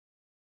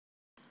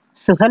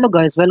So hello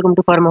guys, welcome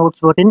to Pharma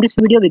Hotspot. In this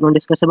video, we're going to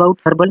discuss about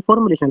herbal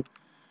formulation.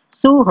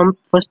 So हम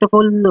first of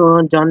all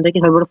जानते हैं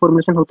कि herbal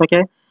formulation होता क्या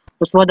है.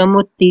 उसके बाद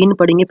हम तीन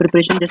पढ़ेंगे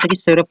प्रिपरेशन, जैसे कि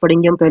सिरप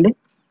पढ़ेंगे हम पहले,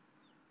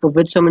 तो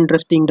with some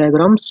interesting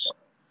diagrams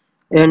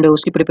and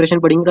उसकी प्रिपरेशन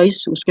पढ़ेंगे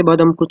गाइस. उसके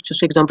बाद हम कुछ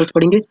उसके एग्जांपल्स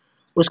पढ़ेंगे.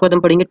 उसके बाद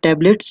हम पढ़ेंगे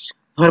टैबलेट्स,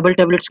 हर्बल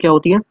टैबलेट्स क्या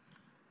होती हैं,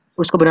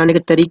 उसको बनाने के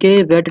तरीके,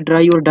 वेट,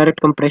 ड्राई और डायरेक्ट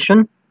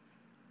कंप्रेशन.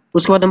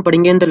 उसके बाद हम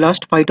पढ़ेंगे इन द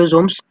लास्ट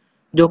फाइटोसोम्स,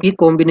 जो कि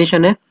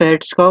कॉम्बिनेशन है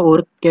फैट्स का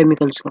और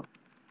केमिकल्स का.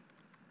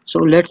 So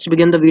let's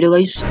begin the video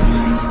guys.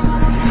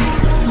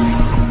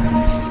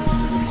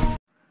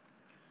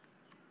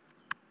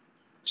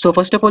 So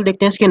first of all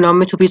देखते हैं इसके नाम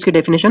में छुपी इसकी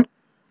डेफिनेशन.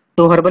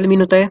 तो हर्बल मीन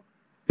होता है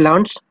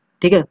प्लांट्स,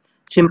 ठीक है,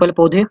 सिंपल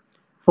पौधे.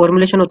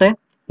 फॉर्मुलेशन होता है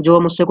जो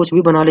हम उससे कुछ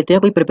भी बना लेते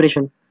हैं, कोई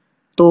प्रिपरेशन.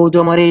 तो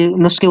जो हमारे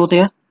नुस्खे होते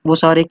हैं वो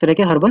सारे एक तरह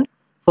के हर्बल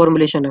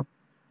फॉर्मुलेशन है.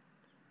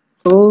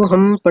 तो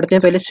हम पढ़ते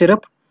हैं पहले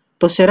सिरप.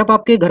 तो सिरप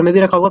आपके घर में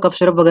भी रखा होगा, कफ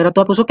सिरप वगैरह.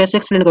 तो आप उसको कैसे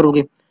एक्सप्लेन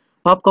करोगे?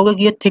 आप कहोगे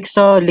कि ये थिक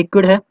सा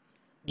लिक्विड है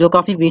जो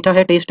काफ़ी मीठा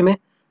है टेस्ट में.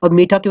 अब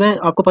मीठा क्यों है?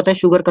 आपको पता है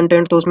शुगर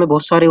कंटेंट तो उसमें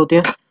बहुत सारे होते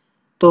हैं,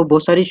 तो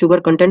बहुत सारी शुगर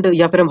कंटेंट,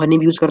 या फिर हम हनी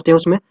भी यूज़ करते हैं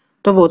उसमें,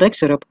 तो वो होता है एक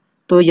सिरप.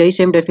 तो यही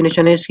सेम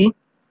डेफिनेशन है इसकी.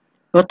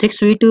 और थिक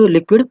स्वीट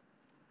लिक्विड,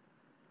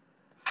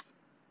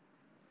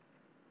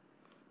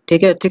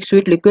 ठीक है, thick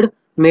sweet liquid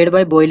made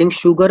by boiling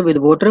sugar with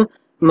water.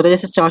 मतलब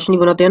जैसे चाशनी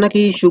बनाते हैं ना,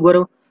 कि शुगर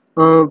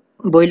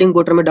बॉइलिंग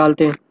वाटर में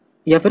डालते हैं,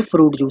 या फिर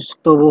फ्रूट जूस,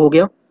 तो वो हो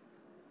गया.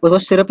 उसके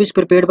बाद syrup is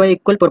prepared y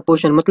equal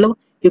proportion. मतलब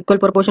इक्वल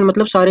प्रोपोर्शन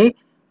मतलब सारे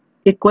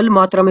इक्वल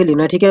मात्रा में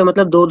लेना है, ठीक है,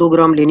 मतलब 2-2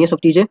 ग्राम लेनी है सब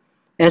चीज़ें.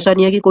 ऐसा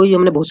नहीं है कि कोई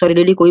हमने बहुत सारी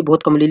ले ली, कोई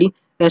बहुत कम ले ली,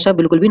 ऐसा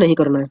बिल्कुल भी नहीं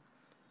करना है.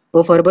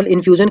 और हर्बल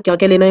इन्फ्यूज़न क्या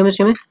क्या लेना है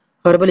इसमें?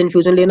 हर्बल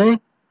इन्फ्यूज़न लेना है,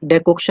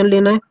 डेकोक्शन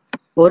लेना है,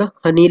 और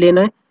हनी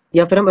लेना है,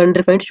 या फिर हम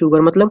अनरिफाइंड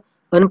शुगर, मतलब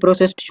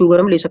अनप्रोसेस्ड शुगर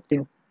हम ले सकते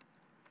हैं.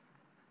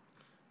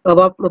 अब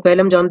आप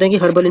पहले हम जानते हैं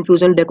कि हर्बल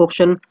इन्फ्यूज़न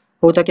डेकोक्शन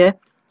होता क्या है.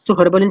 तो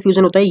हर्बल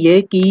इन्फ्यूज़न होता है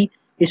ये कि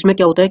इसमें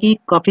क्या होता है कि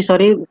काफ़ी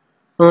सारे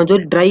जो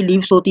ड्राई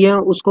लीव्स होती हैं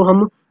उसको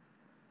हम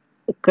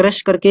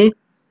क्रश करके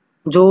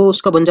जो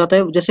उसका बन जाता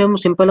है. जैसे हम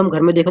सिंपल हम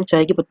घर में देखें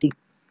चाय की पत्ती,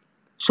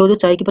 सो जो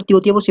चाय की पत्ती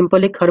होती है वो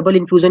सिंपल एक हर्बल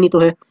इन्फ्यूज़न ही तो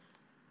है.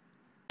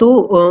 तो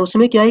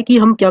उसमें क्या है कि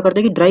हम क्या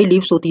करते हैं कि ड्राई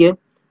लीव्स होती है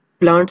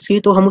प्लांट्स की,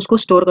 तो हम उसको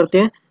स्टोर करते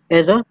हैं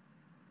एज अ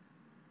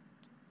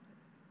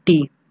टी,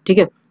 ठीक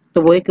है,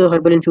 तो वो एक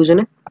हर्बल इन्फ्यूज़न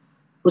है.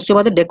 उसके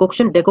बाद है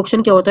डेकोक्शन.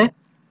 डेकोक्शन क्या होता है?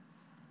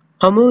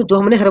 हम जो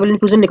हमने हर्बल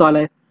इन्फ्यूज़न निकाला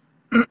है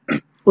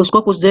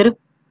उसको कुछ देर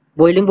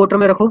बॉइलिंग वाटर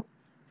में रखो,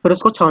 फिर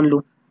उसको छान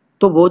लो,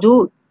 तो वो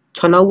जो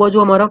छना हुआ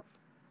जो हमारा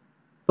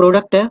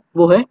प्रोडक्ट है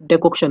वो है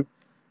डेकोक्शन.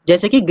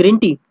 जैसे कि ग्रीन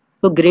टी,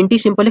 तो ग्रीन टी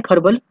सिंपल एक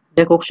हर्बल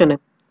डेकोक्शन है,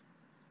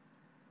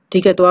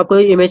 ठीक है. तो आपको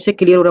इमेज से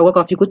क्लियर हो रहा होगा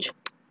काफ़ी कुछ.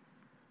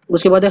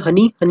 उसके बाद है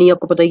हनी. हनी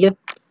आपको पता ही है,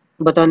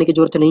 बताने की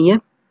जरूरत नहीं है.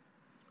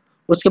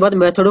 उसके बाद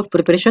मेथड ऑफ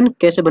प्रिपरेशन,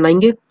 कैसे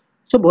बनाएंगे.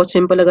 सो बहुत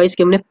सिंपल है गाइस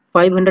कि हमने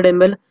 500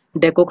 ml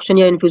डेकोक्शन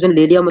या इन्फ्यूज़न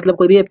ले लिया, मतलब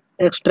कोई भी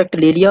एक्सट्रैक्ट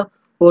ले लिया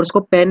और उसको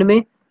पैन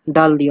में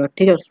डाल दिया,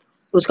 ठीक है.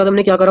 उसके बाद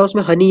हमने क्या करा,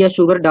 उसमें हनी या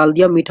शुगर डाल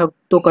दिया, मीठा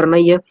तो करना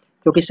ही है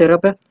क्योंकि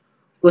सिरप है.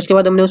 उसके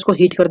बाद हमने उसको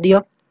हीट कर दिया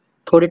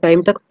थोड़े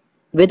टाइम तक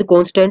विद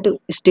कॉन्स्टेंट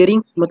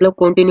स्टीयरिंग, मतलब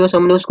कॉन्टिन्यूस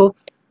हमने उसको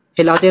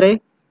हिलाते रहे,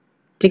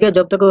 ठीक है,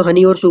 जब तक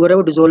हनी और शुगर है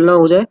वो डिजोल्व ना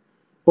हो जाए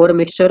और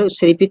मिक्सचर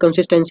सिरपी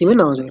कंसिस्टेंसी में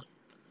ना हो जाए.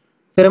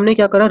 फिर हमने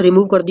क्या करा,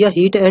 रिमूव कर दिया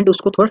हीट एंड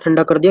उसको थोड़ा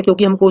ठंडा कर दिया,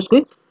 क्योंकि हमको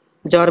उसको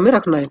जार में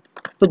रखना है.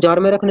 तो जार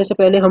में रखने से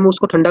पहले हम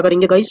उसको ठंडा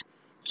करेंगे गाइस.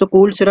 सो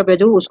कूल्ड सिरप है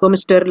जो, उसको हम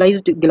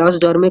स्टेरलाइज्ड ग्लास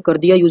जार में कर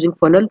दिया यूजिंग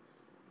फनल,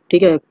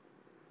 ठीक है,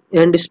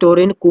 and store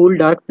in cool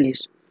dark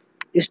place.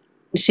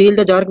 Seal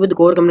the jar with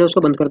cork, हमने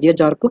उसको बंद कर दिया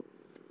जार को.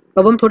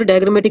 अब हम थोड़े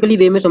डायग्रामेटिकली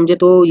वे में समझे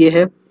तो ये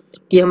है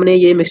कि हमने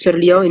ये मिक्सचर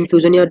लिया,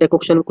 इन्फ्यूज़न या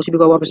डेकोक्शन कुछ भी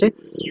कहो आप इसे,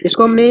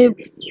 इसको हमने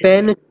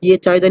पैन ये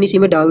चायदानी सी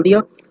में डाल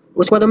दिया.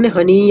 उसके बाद हमने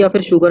हनी या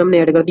फिर शुगर हमने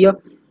ऐड कर दिया.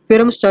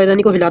 फिर हम उस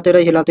चायदानी को हिलाते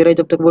रहे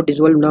जब तक वो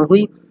डिजोल्व ना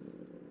हुई.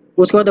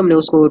 उसके बाद हमने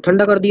उसको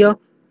ठंडा कर दिया,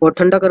 और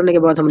ठंडा करने के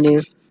बाद हमने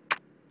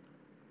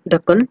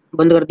ढक्कन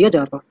बंद कर दिया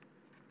जार का.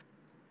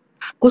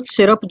 कुछ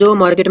सिरप जो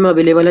मार्केट में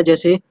अवेलेबल है,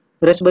 जैसे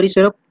रसबेरी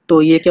सिरप,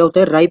 तो ये क्या होता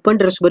है,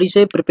 राइपन्ड रसबेरी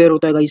से प्रिपेयर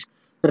होता है गाइस.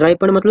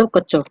 राइपन्ड मतलब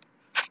कच्चा.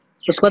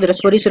 उसके बाद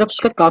रसबेरी सिरप्स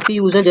का काफ़ी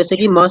यूज़ है, जैसे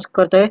कि मास्क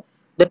करता है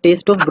the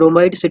test of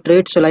bromide,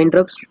 citrate, saline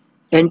drugs,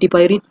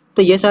 antipyrine.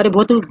 तो ये सारे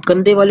बहुत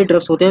गंदे वाले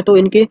ड्रग्स होते हैं, तो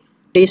इनके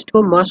टेस्ट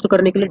को मास्क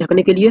करने के लिए,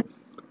 ढकने के लिए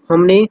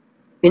हमने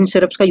इन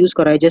सिरप्स का यूज़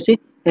करा है. जैसे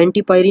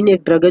एंटीपायरिन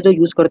एक ड्रग है जो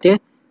यूज़ करते हैं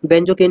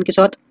बेंजोकेन के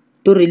साथ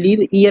टू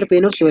रिलीव ईयर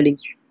पेन और स्वेलिंग,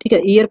 ठीक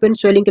है. ईयर पेन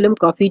स्वेलिंग के लिए हम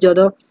काफ़ी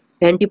ज़्यादा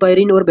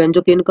एंटीपायरिन और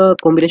बेंजोकेन का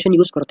कॉम्बिनेशन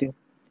यूज़ करते हैं.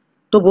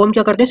 तो वो हम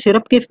क्या करते हैं,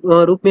 सिरप के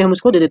रूप में हम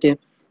उसको दे देते हैं,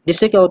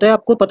 जिससे क्या होता है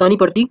आपको पता नहीं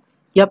पड़ती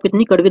कि आप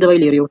कितनी कड़वी दवाई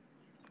ले रहे हो.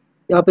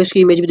 आप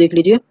इसकी इमेज भी देख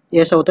लीजिए,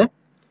 ये ऐसा होता है.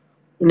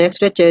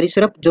 नेक्स्ट है चेरी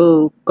सिरप,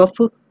 जो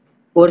कफ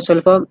और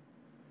सल्फा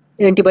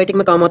एंटीबायोटिक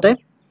में काम आता है.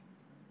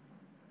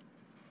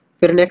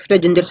 फिर नेक्स्ट है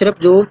जिंजर सिरप,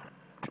 जो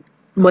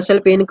मसल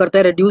पेन करता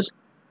है रिड्यूस,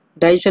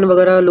 डाइजेशन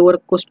वगैरह, लोअर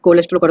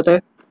कोलेस्ट्रॉल करता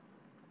है.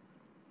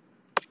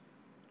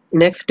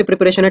 नेक्स्ट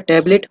प्रिपरेशन है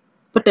टैबलेट.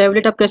 तो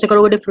टैबलेट आप कैसे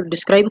करोगे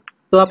डिस्क्राइब,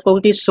 तो आप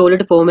कहोगे कि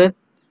सॉलिड फॉर्म है,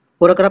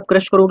 और अगर आप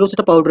क्रश करोगे उसे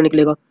तो पाउडर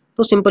निकलेगा.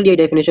 तो सिंपल यही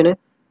डेफिनेशन है,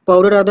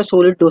 powder are the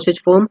solid dosage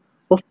form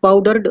of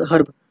powdered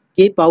herb,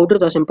 कि पाउडर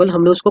था सिंपल,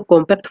 हमने उसको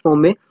कॉम्पैक्ट फॉर्म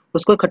में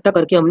उसको इकट्ठा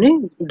करके हमने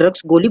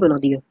ड्रग्स गोली बना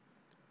दी है।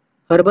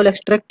 हर्बल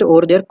एक्सट्रैक्ट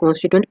और there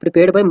constituent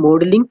prepared by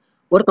modelling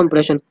और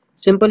कंप्रेशन।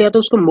 सिंपल या तो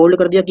उसको मोल्ड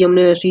कर दिया कि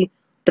हमने ऐसी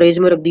ट्रेज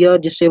में रख दिया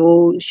जिससे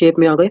वो शेप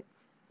में आ गए,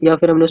 या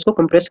फिर हमने उसको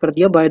कंप्रेस कर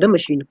दिया बाय द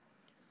मशीन।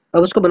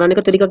 अब उसको बनाने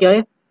का तरीका क्या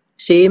है?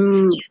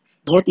 सेम,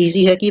 बहुत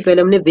ईजी है कि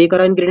पहले हमने वे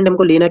करा इंग्रेडिएंट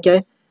हमको लेना क्या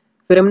है,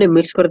 फिर हमने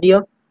मिक्स कर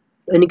दिया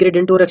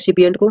इंग्रेडिएंट और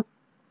एक्सिपिएंट को,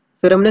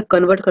 फिर हमने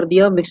कन्वर्ट कर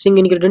दिया मिक्सिंग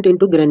इंग्रेडिएंट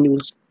इनटू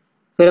ग्रेन्यूल्स,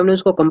 फिर हमने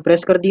उसको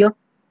कंप्रेस कर दिया,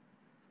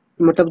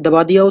 मतलब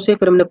दबा दिया उसे,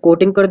 फिर हमने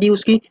कोटिंग कर दी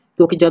उसकी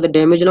क्योंकि ज़्यादा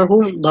डैमेज ना हो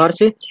बाहर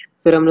से,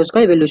 फिर हमने उसका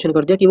इवेल्यूशन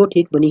कर दिया कि वो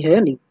ठीक बनी है या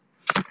नहीं।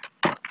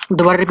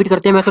 दोबारा रिपीट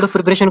करते हैं मेथड ऑफ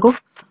प्रिपरेशन को,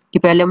 कि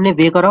पहले हमने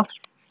वे करा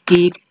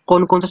कि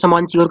कौन कौन सा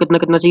सामान चाहिए और कितना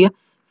कितना चाहिए,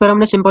 फिर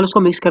हमने सिंपल उसको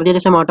मिक्स कर दिया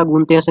जैसे हम आटा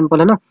गूंथते हैं, सिंपल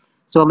है ना।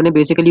 तो हमने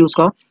बेसिकली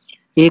उसका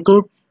एक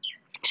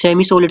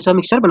सेमी सॉलिड सा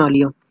मिक्सचर बना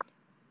लिया।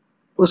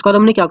 उसके बाद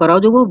हमने क्या करा,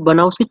 जो वो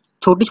बना उसकी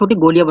छोटी छोटी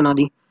गोलियां बना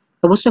दी।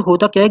 अब उससे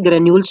होता क्या है,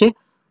 ग्रेन्यूल से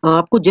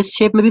आपको जिस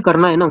शेप में भी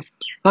करना है ना,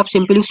 आप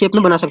सिंपली उस शेप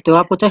में बना सकते हो।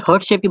 आपको चाहे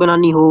हार्ट शेप की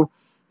बनानी हो,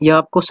 या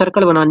आपको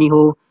सर्कल बनानी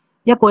हो,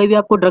 या कोई भी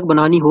आपको ड्रग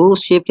बनानी हो,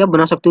 उस शेप की आप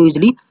बना सकते हो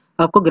इजिली।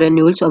 आपको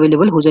ग्रेन्यूल्स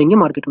अवेलेबल हो जाएंगे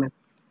मार्केट में।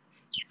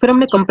 फिर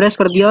हमने कंप्रेस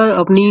कर दिया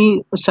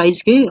अपनी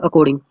साइज के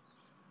अकॉर्डिंग,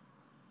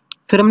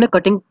 फिर हमने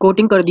कटिंग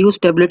कोटिंग कर दी उस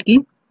टेबलेट की,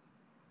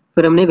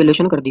 फिर हमने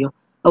इवेल्यूशन कर दिया।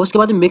 अब उसके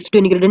बाद मिक्स्ड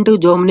इंग्रेडिएंट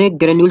जो हमने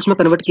ग्रेन्यूल्स में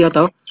कन्वर्ट किया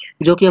था,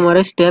 जो कि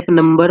हमारा स्टेप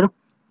नंबर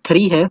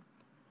 3 है,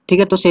 ठीक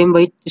है, तो सेम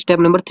वही स्टेप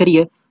नंबर 3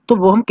 है। तो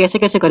वो हम कैसे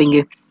कैसे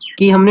करेंगे,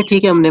 कि हमने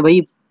ठीक है हमने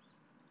भाई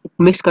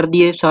मिक्स कर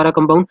दिए सारा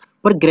कंपाउंड,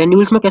 पर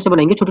ग्रेन्यूल्स में कैसे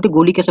बनाएंगे, छोटी छोटी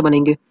गोली कैसे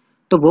बनेंगे?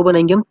 तो वो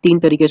बनाएंगे हम 3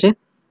 तरीके से,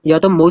 या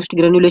तो मोस्ट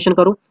ग्रेन्युलेशन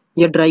करो,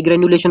 या ड्राई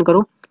ग्रेन्युलेशन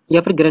करो,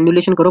 या फिर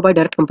ग्रेन्युलेशन करो बाय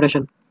डायरेक्ट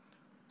कंप्रेशन।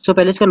 सो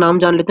पहले इसका नाम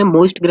जान लेते हैं।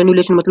 मोइस्ट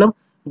ग्रेन्युलेशन मतलब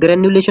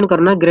ग्रेन्युलेशन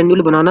करना,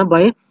 ग्रेन्यूल बनाना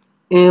बाय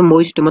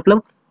मोइस्ट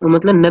मतलब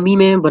नमी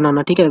में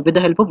बनाना, ठीक है, with the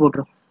help of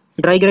water.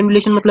 Dry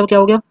granulation मतलब क्या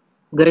हो गया,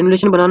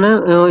 ग्रेन्युलेशन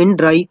बनाना इन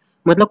ड्राई,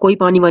 मतलब कोई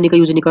पानी वानी का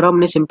यूज नहीं करा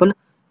हमने, सिंपल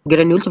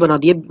ग्रेन्यूल्स बना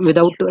दिए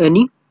विदाउट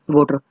एनी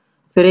वाटर।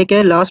 फिर एक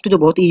है लास्ट जो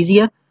बहुत ईजी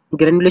है,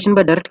 ग्रेन्युलेशन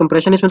बाय डायरेक्ट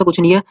कंप्रेशन। इसमें तो कुछ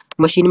नहीं है,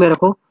 मशीन में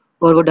रखो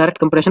और वो डायरेक्ट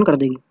कंप्रेशन कर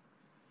देगी।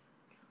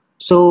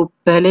 सो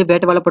पहले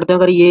वेट वाला पढ़ते हैं,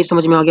 अगर ये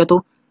समझ में आ गया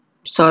तो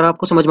सारा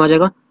आपको समझ में आ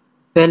जाएगा।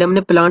 पहले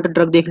हमने प्लांट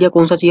ड्रग देख लिया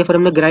कौन सा चाहिए, फिर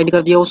हमने ग्राइंड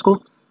कर दिया उसको,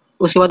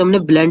 उसके बाद हमने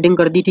ब्लेंडिंग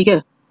कर दी, ठीक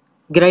है।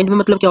 ग्राइंड में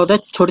मतलब क्या होता है,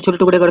 छोटे छोटे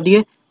टुकड़े कर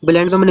दिए,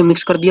 ब्लेंड में हमने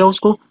मिक्स कर दिया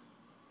उसको।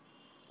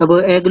 अब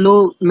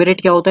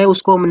एग्लोमेरेट क्या होता है,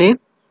 उसको हमने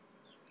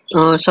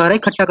सारा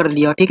इकट्ठा कर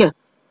लिया, ठीक है।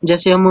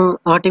 जैसे हम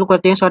आटे को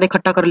करते हैं, सारे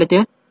इकट्ठा कर लेते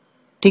हैं,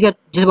 ठीक है,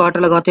 जब आटा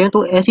लगाते हैं,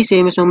 तो ऐसी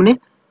सेम इसमें हमने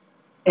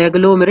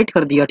एग्लोमेरेट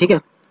कर दिया, ठीक है।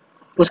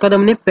 उसके बाद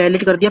हमने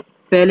पैलेट कर दिया।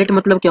 पैलेट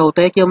मतलब क्या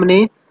होता है कि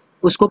हमने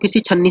उसको किसी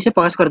छन्नी से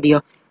पास कर दिया।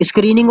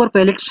 स्क्रीनिंग और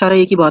पैलेट सारा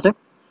एक ही बात है,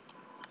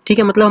 ठीक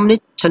है। मतलब हमने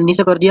छन्नी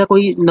से कर दिया,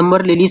 कोई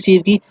नंबर ले ली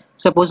सीव की,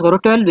 सपोज करो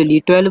 12 ले ली,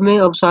 12 में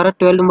अब सारा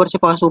 12 नंबर से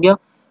पास हो गया,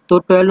 तो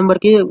 12 नंबर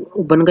के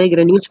बन गए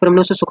ग्रेन्यूल्स, फिर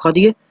हमने उसे सुखा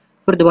दिए,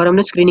 फिर दोबारा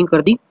हमने स्क्रीनिंग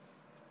कर दी,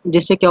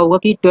 जिससे क्या होगा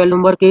कि 12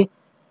 नंबर के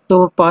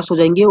तो पास हो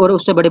जाएंगे और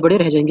उससे बड़े बड़े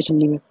रह जाएंगे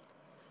छन्नी में।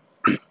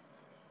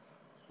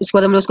 इसके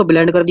बाद हमने उसको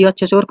ब्लेंड कर दिया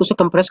अच्छे से और उसे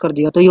कंप्रेस कर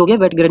दिया, तो ये हो गया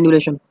वेट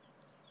ग्रेन्युलेशन।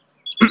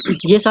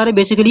 ये सारे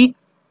बेसिकली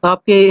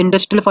आपके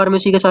इंडस्ट्रियल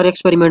फार्मेसी के सारे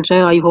एक्सपेरिमेंट्स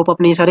हैं, आई होप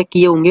आपने ये सारे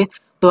किए होंगे,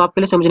 तो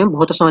आपके लिए समझने में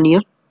बहुत आसानी है।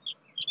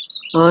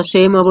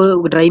 सेम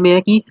अब ड्राई में है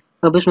कि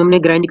अब इसमें हमने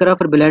ग्राइंड करा,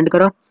 फिर ब्लेंड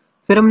करा,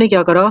 फिर हमने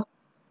क्या करा,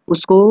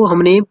 उसको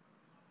हमने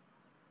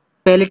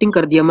पैलेटिंग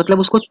कर दिया, मतलब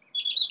उसको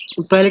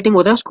पैलेटिंग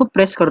होता है उसको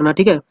प्रेस करना,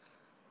 ठीक है,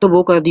 तो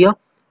वो कर दिया।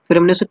 फिर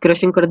हमने उसे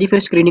क्रशिंग कर दी, फिर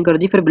स्क्रीनिंग कर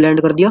दी, फिर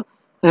ब्लेंड कर दिया,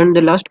 एंड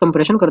लास्ट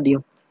कंप्रेशन कर दिया।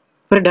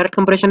 फिर डायरेक्ट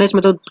कंप्रेशन है,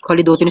 इसमें तो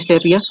खाली 2-3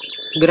 स्टेप ही है।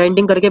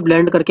 ग्राइंडिंग करके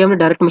ब्लेंड करके हमने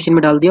डायरेक्ट मशीन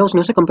में डाल दिया,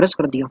 उसने उसे कंप्रेस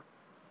कर दिया।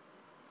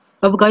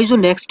 अब गाइस जो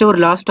नेक्स्ट और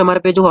लास्ट हमारे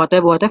पे जो आता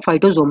है वो आता है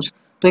फाइटोसोम्स।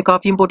 तो ये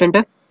काफी इंपॉर्टेंट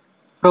है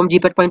from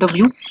GPAT point of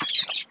view.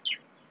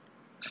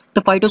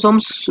 तो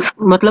फाइटोसोम्स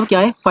मतलब क्या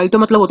है, फाइटो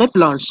मतलब होता है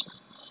प्लांट्स,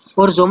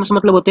 और जोम्स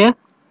मतलब होते हैं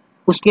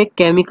उसके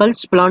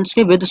केमिकल्स प्लांट्स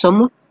के विद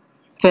सम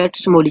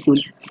फैट्स मॉलिक्यूल,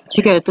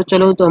 ठीक है। तो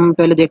चलो तो हम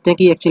पहले देखते हैं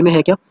कि एक्चुअली में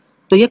है क्या।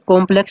 तो ये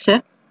कॉम्प्लेक्स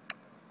है,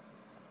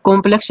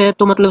 कॉम्प्लेक्स है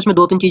तो मतलब इसमें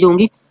 2-3 चीजें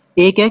होंगी।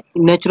 एक है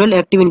natural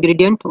active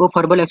ingredient of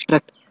herbal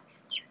extract,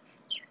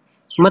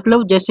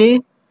 मतलब जैसे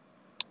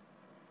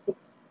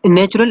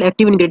नेचुरल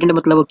एक्टिव इंग्रेडिएंट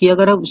मतलब कि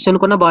अगर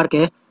सिनकोना बार्क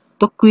है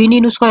तो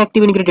क्विनिन उसका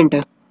एक्टिव इंग्रेडिएंट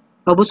है।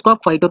 अब उसको आप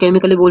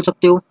फाइटोकेमिकल ही बोल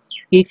सकते हो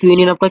कि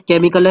क्विनिन आपका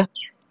केमिकल है,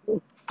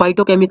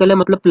 फाइटोकेमिकल है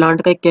मतलब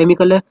प्लांट का एक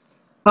केमिकल है।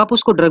 आप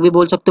उसको ड्रग भी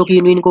बोल सकते हो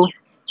क्विनिन को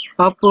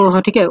आप,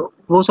 हाँ ठीक है,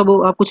 वो सब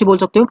आप कुछ ही बोल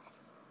सकते हो।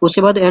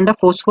 उसके बाद एंड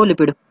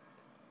फोस्फोलिपिड,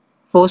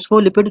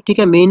 फोस्फोलिपिड, ठीक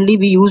है, मेनली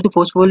वी यूज्ड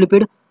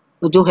फोस्फोलिपिड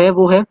जो है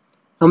वो है,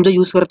 हम जो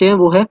यूज करते हैं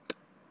वो है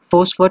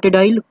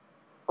फोस्फेटिडाइल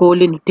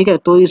कोलिन, ठीक है,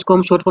 तो इसको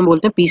हम शॉर्ट फॉर्म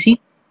बोलते हैं पीसी।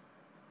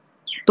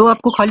 तो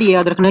आपको खाली ये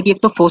याद रखना है कि एक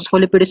तो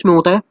फोस्फोलिपिड इसमें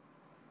होता है,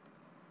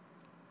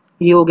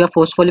 ये हो गया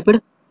फोस्फोलिपिड,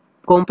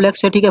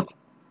 कॉम्प्लेक्स है, ठीक है,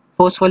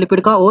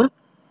 फोस्फोलिपिड का और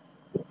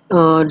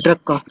ड्रग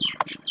का,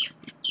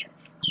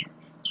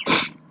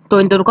 तो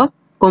इन दोनों का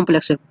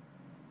कॉम्प्लेक्स है।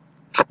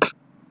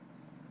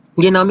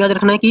 ये नाम याद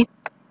रखना है कि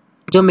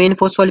जो मेन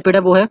फोस्फोलिपिड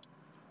है वो है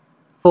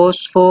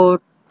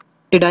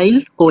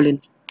फोस्फोटिडाइल कोलिन,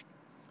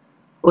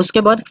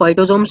 उसके बाद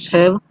फाइटोसोम्स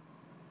हैव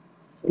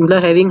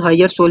मतलब हैविंग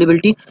हायर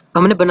सोलिबिलिटी,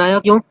 हमने बनाया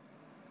क्यों,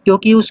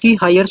 क्योंकि उसकी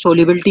हायर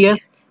सोलिबिलिटी है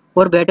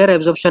और बेटर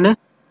एब्जॉर्प्शन है,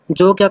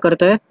 जो क्या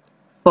करता है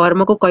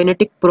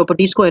फार्माकोकाइनेटिक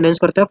प्रॉपर्टीज को एनहेंस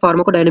करता है,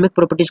 फार्माकोडायनेमिक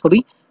प्रॉपर्टीज को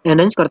भी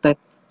एनहेंस करता है।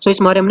 सो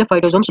इस मारे हमने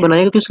फाइटोसोम्स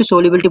बनाए क्योंकि उसकी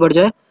सोलिबिलिटी बढ़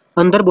जाए,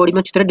 अंदर बॉडी में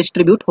अच्छी तरह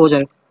डिस्ट्रीब्यूट हो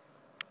जाए।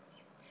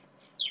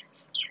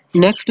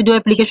 नेक्स्ट जो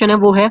एप्लीकेशन है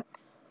वो है,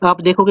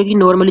 आप देखोगे कि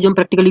नॉर्मली जो हम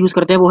प्रैक्टिकली यूज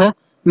करते हैं वो है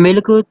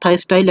मिल्क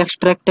थाइस्टाइल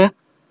एक्सट्रैक्ट है,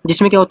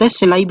 जिसमें क्या होता है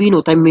सिलाइबीन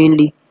होता है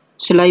मेनली,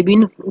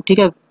 सिलाइबीन, ठीक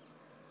है।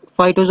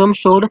 फाइटोसोम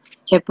शोड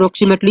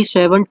अप्रोक्सीमेटली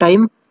 7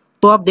 टाइम,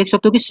 तो आप देख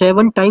सकते हो कि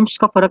 7 टाइम्स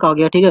का फर्क आ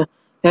गया, ठीक है,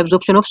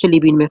 एब्जॉर्प्शन ऑफ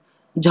सिलीबीन में।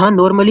 जहाँ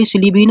नॉर्मली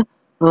सिलीबीन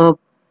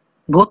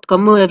बहुत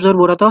कम एब्जॉर्ब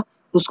हो रहा था,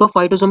 उसको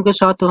फाइटोसोम के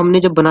साथ हमने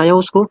जब बनाया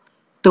उसको,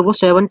 तो वो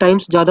 7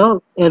 टाइम्स ज़्यादा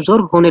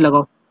एब्जॉर्ब होने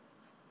लगा।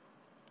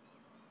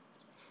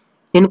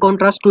 In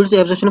contrast to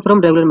absorption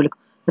from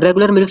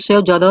regular milk से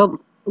अब ज़्यादा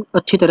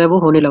अच्छी तरह वो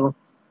होने लगा।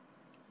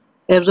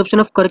 एब्जॉर्प्शन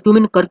ऑफ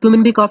करक्यूमिन,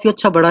 करक्यूमिन भी काफ़ी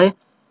अच्छा बढ़ा है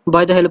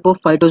by the help of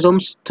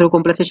फाइटोसोम्स through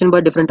complexation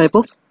by different type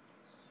of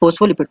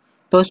phospholipid.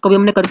 तो इसको भी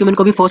हमने करक्यूमिन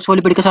को भी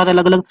फॉस्फोलिपिड के साथ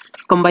अलग अलग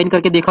कंबाइन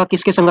करके देखा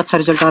किसके संग अच्छा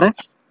रिजल्ट आ रहा है,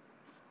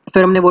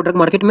 फिर हमने वो ड्रग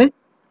मार्केट में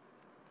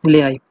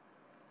ले आए।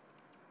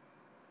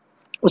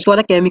 उसके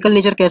बाद केमिकल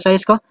नेचर कैसा है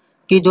इसका,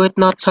 कि जो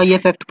इतना अच्छा ये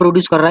इफेक्ट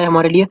प्रोड्यूस कर रहा है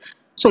हमारे लिए।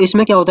 सो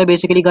इसमें क्या होता है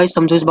बेसिकली गाइस,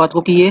 समझो इस बात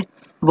को कि ये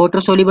वाटर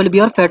सोल्यूबल भी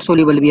है और फैट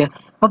सोल्यूबल भी है।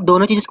 अब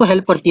दोनों चीज़ इसको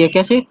हेल्प करती है,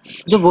 कैसे,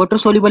 जो वाटर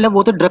सोल्यूबल है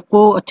वो तो ड्रग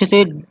को अच्छे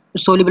से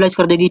सोल्यूबलाइज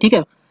कर देगी, ठीक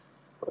है,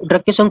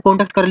 ड्रग के संग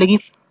कॉन्टैक्ट कर लेगी,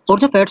 और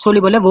जो फैट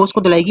सोल्यूबल है वो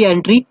उसको दिलाएगी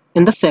एंट्री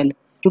इन द सेल,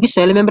 क्योंकि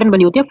सेल मेम्ब्रेन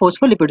बनी होती है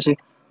फॉस्फोलिपिड से।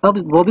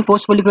 अब वो भी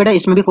फॉस्फोलिपिड है,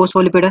 इसमें भी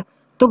फॉस्फोलिपिड है,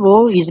 तो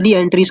वो इजिली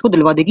एंट्री इसको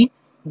दिलवा देगी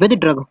विद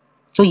ड्रग।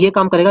 सो ये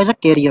काम करेगा एज अ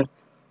कैरियर,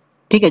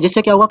 ठीक है,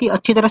 जिससे क्या होगा कि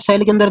अच्छी तरह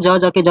सेल के अंदर जा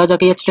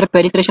जाके अच्छी तरह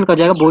पेनिट्रेशन कर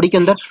जाएगा बॉडी के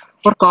अंदर,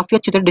 और काफी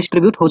अच्छी तरह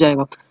डिस्ट्रीब्यूट हो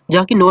जाएगा,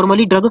 जहाँ की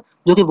नॉर्मली ड्रग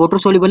जो कि वाटर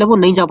सोल्यूबल है वो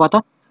नहीं जा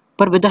पाता,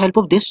 पर with the help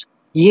of this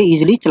ये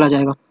इजिली चला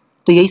जाएगा।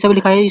 तो यही सब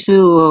लिखा है इस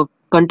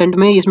कंटेंट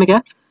में, इसमें क्या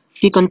है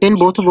कि contain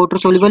both water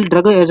soluble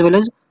drug as well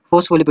as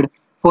phospholipid.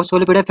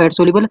 Phospholipid है fat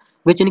soluble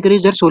which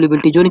increase their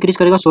solubility, जो इंक्रीज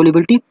करेगा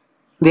सोल्यूबिलिटी,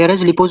 वेयर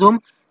एज लिपोसोम,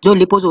 जो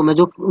लिपोसोम है,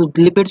 जो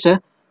लिपिड्स है,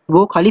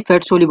 वो खाली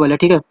फैट सोल्यूबल है,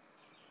 ठीक है,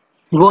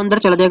 वो अंदर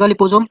चला जाएगा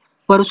लिपोसोम,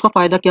 पर उसका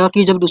फायदा क्या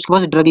कि जब उसके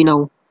पास ड्रग ही ना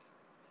हो।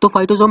 तो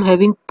फाइटोसोम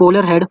हैविंग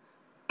पोलर हेड,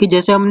 कि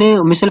जैसे हमने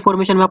मिसल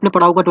फॉर्मेशन में आपने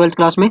पढ़ा होगा 12th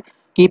क्लास में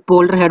कि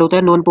पोलर हेड होता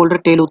है, नॉन पोलर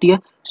टेल होती है।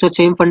 सो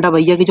सेम फंडा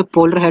वही है कि जो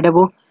पोलर हेड है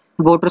वो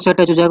वाटर से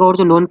अटैच हो जाएगा, और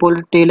जो नॉन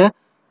पोलर टेल है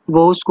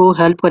वो उसको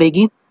हेल्प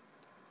करेगी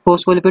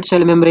फॉस्फोलिपिड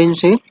सेल मेम्ब्रेन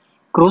से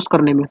क्रॉस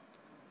करने में।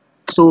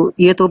 सो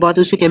ये तो बात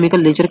उसकी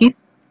केमिकल नेचर की।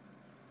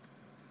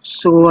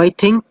 सो आई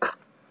थिंक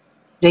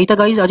यही था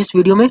गाइज आज इस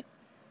वीडियो में।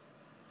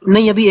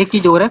 नहीं, अभी एक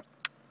चीज़ और है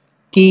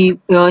कि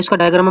इसका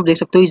डायग्राम आप देख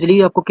सकते हो, इजीली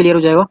आपको क्लियर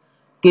हो जाएगा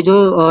कि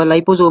जो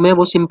लाइपोसोम है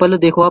वो सिंपल,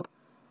 देखो आप,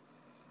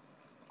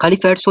 खाली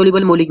फैट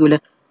सोल्यूबल मॉलिक्यूल है।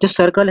 जो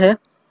सर्कल है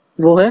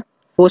वो है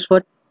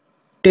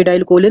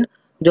फॉस्फेटिडाइल कोलिन,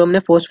 जो हमने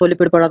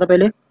फॉस्फोलिपिड पढ़ा था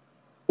पहले,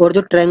 और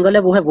जो ट्रायंगल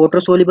है वो है वाटर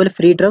सोल्यूबल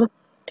फ्री ड्रग,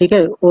 ठीक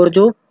है, और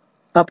जो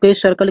आपके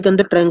इस सर्कल के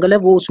अंदर ट्रायंगल है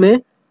वो उसमें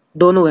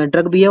दोनों है,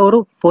 ड्रग भी है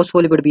और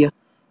फॉस्फोलिपिड भी है।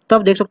 तो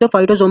आप देख सकते हो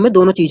फाइटोसोम में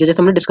दोनों चीज़ है,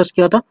 जैसे हमने डिस्कस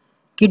किया था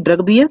कि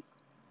ड्रग भी है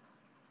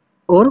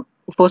और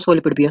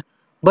फॉस्फोलिपिड भी है,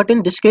 but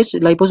in this case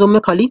liposome में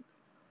खाली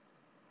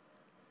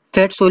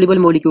फैट सोल्यूबल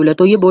मॉलिक्यूल है,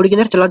 तो ये बॉडी के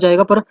अंदर चला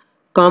जाएगा पर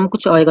काम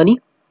कुछ आएगा नहीं।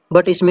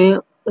 बट इसमें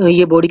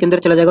ये बॉडी के अंदर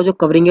चला जाएगा, जो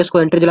कवरिंग है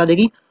उसको एंट्री दिला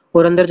देगी,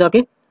 और अंदर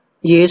जाके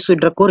ये इस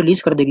ड्रग को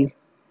रिलीज कर देगी।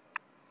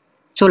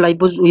 सो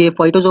लाइपोज ये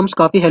फाइटोसोम्स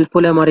काफ़ी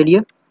हेल्पफुल है हमारे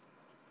लिए।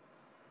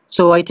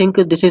 सो I think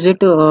this is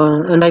it,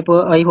 and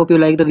I hope you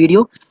like the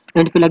video,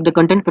 and if you like the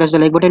content press the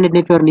like button, and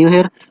if you are new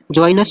here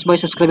join us by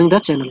subscribing the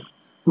channel.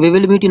 We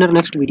will meet in our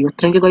next video.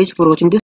 Thank you guys for watching this.